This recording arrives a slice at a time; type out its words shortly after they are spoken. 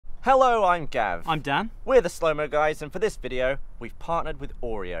Hello, I'm Gav. I'm Dan. We're the Slow-Mo Guys, and for this video, we've partnered with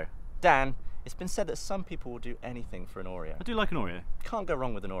Oreo. Dan, it's been said that some people will do anything for an Oreo. I do like an Oreo. Can't go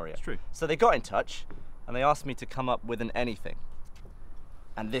wrong with an Oreo. It's true. So they got in touch, and they asked me to come up with an anything.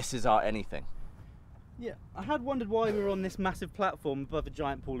 And this is our anything. Yeah, I had wondered why we were on this massive platform above a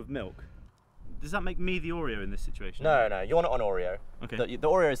giant pool of milk. Does that make me the Oreo in this situation? No, you're not on Oreo. Okay. The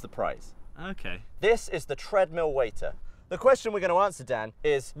Oreo is the prize. Okay. This is the treadmill waiter. The question we're going to answer, Dan,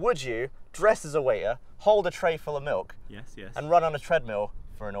 is would you dress as a waiter, hold a tray full of milk, Yes. and run on a treadmill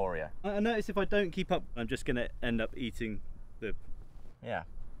for an Oreo? I notice if I don't keep up, I'm just going to end up eating the... Yeah.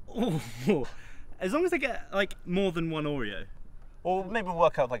 Oh, as long as I get like more than one Oreo. Well, maybe we'll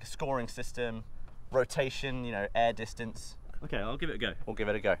work out like a scoring system, rotation, air distance. Okay, I'll give it a go. We'll give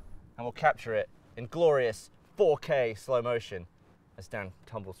it a go. And we'll capture it in glorious 4K slow motion as Dan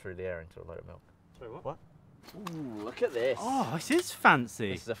tumbles through the air into a load of milk. Sorry, what? What? Ooh, look at this. Oh, this is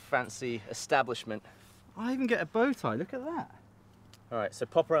fancy. This is a fancy establishment. I even get a bow tie, look at that. All right, so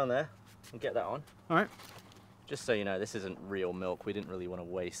pop around there and get that on. All right. Just so you know, this isn't real milk. We didn't really want to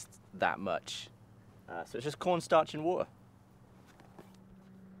waste that much. So it's just cornstarch and water.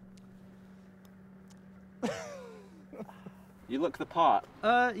 You look the part.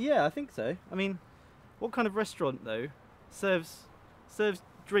 Yeah, I think so. I mean, what kind of restaurant though serves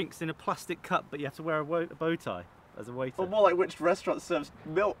drinks in a plastic cup, but you have to wear a bow tie as a waiter? Or more like which restaurant serves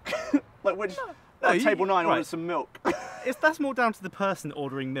milk? Like which table 9 right. orders some milk? That's more down to the person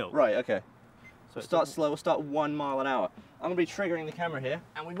ordering milk. Right, okay. So So start slow, we'll start 1 mile an hour. I'm gonna be triggering the camera here.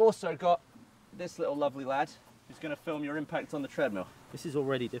 And we've also got this little lovely lad who's gonna film your impact on the treadmill. This is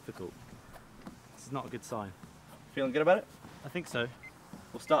already difficult. This is not a good sign. Feeling good about it? I think so.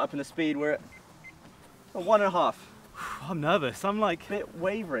 We'll start up in the speed, we're at 1.5. I'm nervous. I'm like, Bit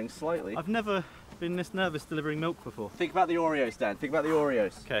wavering slightly. I've never been this nervous delivering milk before. Think about the Oreos, Dan, think about the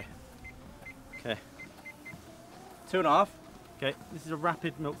Oreos. Okay. Okay. 2.5. Okay. This is a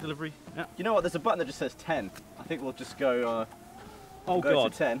rapid milk delivery. Yeah. You know what, there's a button that just says 10. I think we'll just go, Oh go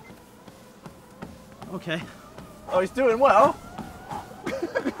God. to 10. Okay. Oh, he's doing well.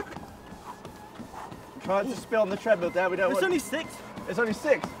 Trying to spill on the treadmill, Dan, we don't It's want... only 6. It's only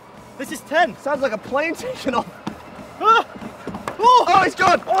 6. This is 10. Sounds like a plane taking off. Ah! Oh, he's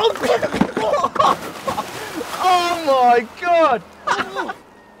gone! Oh my God!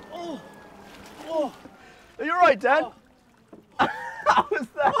 Are you alright, Dan? How was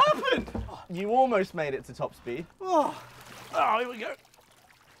that? What happened? You almost made it to top speed. Oh, here we go.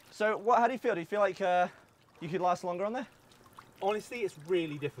 So, how do you feel? Do you feel like you could last longer on there? Honestly, it's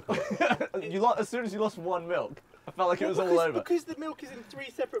really difficult. As soon as you lost 1 milk, I felt like it was all over. Because the milk is in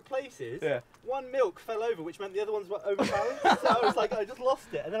 3 separate places, Yeah. 1 milk fell over, which meant the other ones were overbalanced. So I was like, I just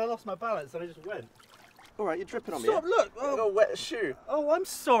lost it, and then I lost my balance, and I just went. Alright, you're dripping on me. Stop, look! I've got a wet shoe. Oh, I'm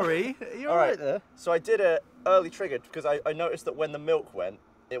sorry. You're All right there. So I did a early triggered because I noticed that when the milk went,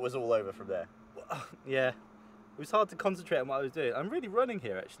 it was all over from there. Yeah. It was hard to concentrate on what I was doing. I'm really running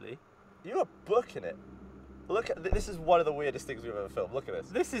here, actually. You are booking it. Look at this. Is one of the weirdest things we've ever filmed. Look at this.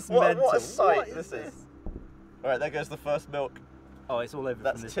 This is What mental. a sight What this is. All right, there goes the first milk. Oh, it's all over from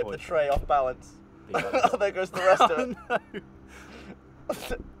That's this tipped point. the tray off balance. Big Oh, there goes the rest of it.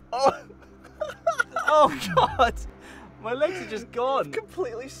 no. Oh, Oh, God. My legs are just gone.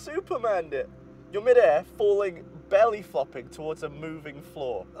 completely Supermaned it. You're midair, falling, belly flopping towards a moving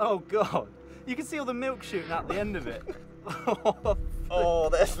floor. Oh, God. You can see all the milk shooting out the end of it. Oh,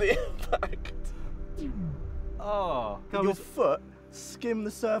 there's the impact. Oh. God, Your foot skimmed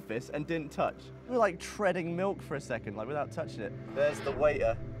the surface and didn't touch. You were like treading milk for a second, like without touching it. There's the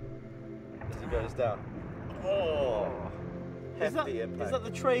waiter as he goes down. Oh, hefty impact. Is that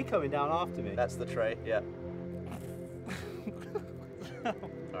the tray coming down after me? That's the tray, yeah. All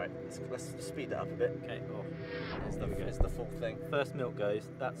right, let's speed that up a bit. Okay, oh. There's the full thing. First milk goes,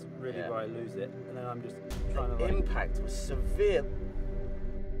 that's really Yeah. where I lose it, and then I'm just trying to like... Impact was severe.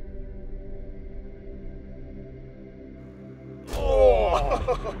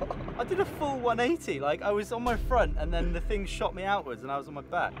 Oh! I did a full 180, like I was on my front and then the thing shot me outwards and I was on my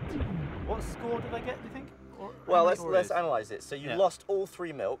back. What score did I get, do you think? Or, Well, how many let's Oreos? analyse it. So you Yeah. lost all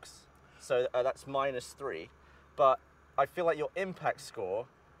 3 milks, so that's -3. But I feel like your impact score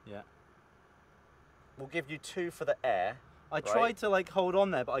Yeah. will give you 2 for the air. I right? tried to like hold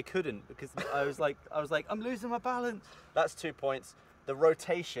on there, but I couldn't because I was like, I'm losing my balance. That's 2 points. The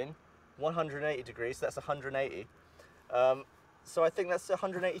rotation, 180 degrees, so that's 180. So I think that's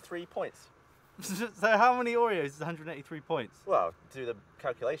 183 points. So how many Oreos is 183 points? Well, do the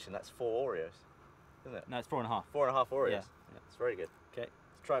calculation, that's 4 Oreos, isn't it? No, it's 4.5. 4.5 Oreos. Yeah. That's very good. Okay.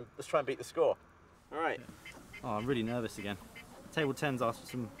 Let's try and beat the score. All right. Oh, I'm really nervous again. Table 10's asked for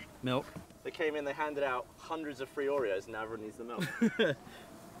some milk. They came in, they handed out hundreds of free Oreos, and now everyone needs the milk.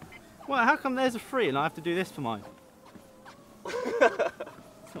 Well, how come theirs are free and I have to do this for mine?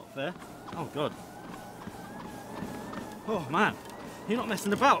 It's not fair. Oh God. Oh man, you're not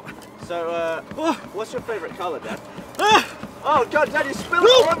messing about. So, Oh. what's your favourite colour, Dad? Ah. Oh God, Dad, you spilled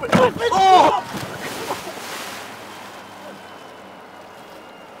it all over. Oh!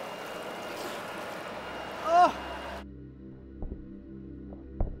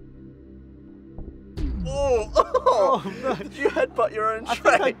 Oh no. Did you headbutt your own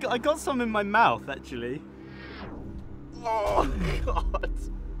tray? I think I got some in my mouth actually. Oh God.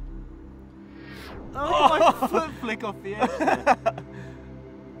 Oh, my foot flick off the edge there.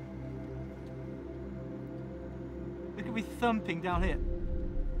 Look at me thumping down here.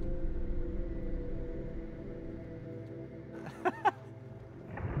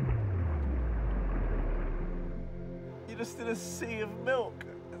 You're just in a sea of milk.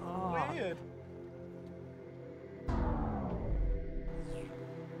 Oh. Weird.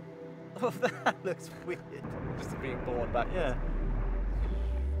 Oh, that looks weird. Just being born back. Yeah.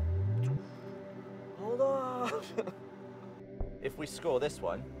 Hold on. If we score this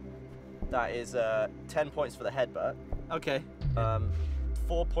one, that is 10 points for the headbutt. Okay.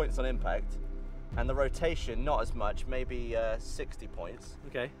 4 points on impact, and the rotation not as much, maybe 60 points.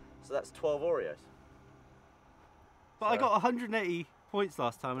 Okay. So that's 12 Oreos. But I got 180 points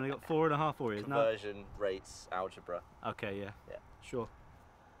last time and I got 4.5 Oreos. Conversion, rates, algebra. Okay, yeah. Yeah. Sure.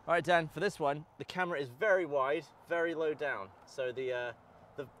 All right, Dan, for this one, the camera is very wide, very low down. So the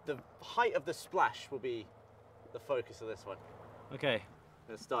height of the splash will be the focus of this one. Okay. I'm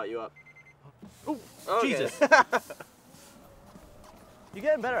gonna start you up. Oh, Okay. Jesus. You're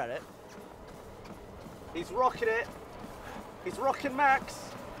getting better at it. He's rocking it. He's rocking Max.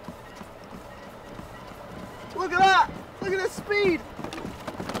 Look at that! Look at the speed!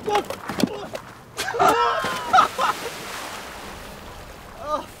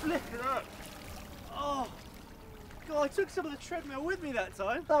 Oh, flipping up. Oh. God, I took some of the treadmill with me that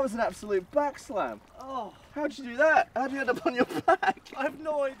time. That was an absolute back slam. Oh. How'd you do that? How'd you end up on your back? I have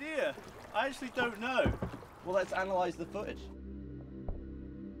no idea. I actually don't know. Well, let's analyse the footage.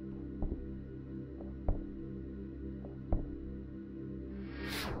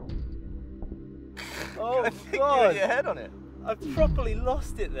 Oh, I think you God. hit your head on it. I've properly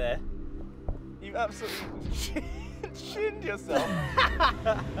lost it there. You absolutely chinned yourself.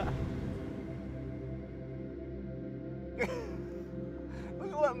 Look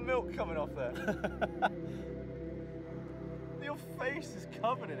at all that milk coming off there. Your face is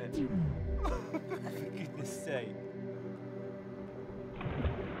covered in it. For goodness sake.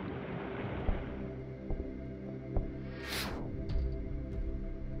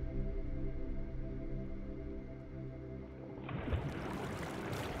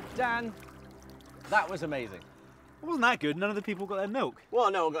 Dan, that was amazing. It wasn't that good. None of the people got their milk. Well,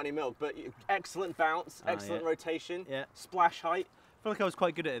 no one got any milk, but excellent bounce, Ah, excellent yeah. rotation, Yeah. splash height. I feel like I was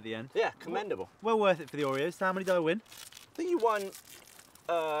quite good at it at the end. Yeah, commendable. Well worth it for the Oreos. So how many did I win? I think you won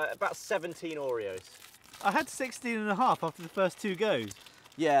about 17 Oreos. I had 16.5 after the first 2 goes.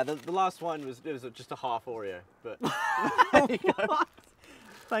 Yeah, the last one was just a half Oreo, but there you go. What?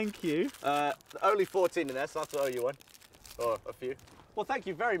 Thank you. Only 14 in there, so I have to owe you one, or a few. Well, thank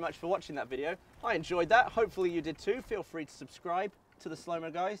you very much for watching that video. I enjoyed that. Hopefully you did too. Feel free to subscribe to the Slow Mo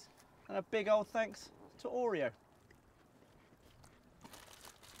Guys, and a big old thanks to Oreo.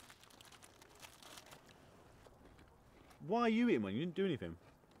 Why are you eating one? You didn't do anything.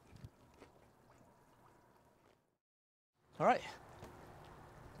 All right.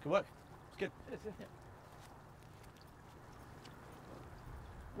 Good work. It's good. Yeah.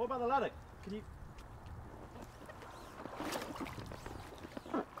 What about the ladder? Can you...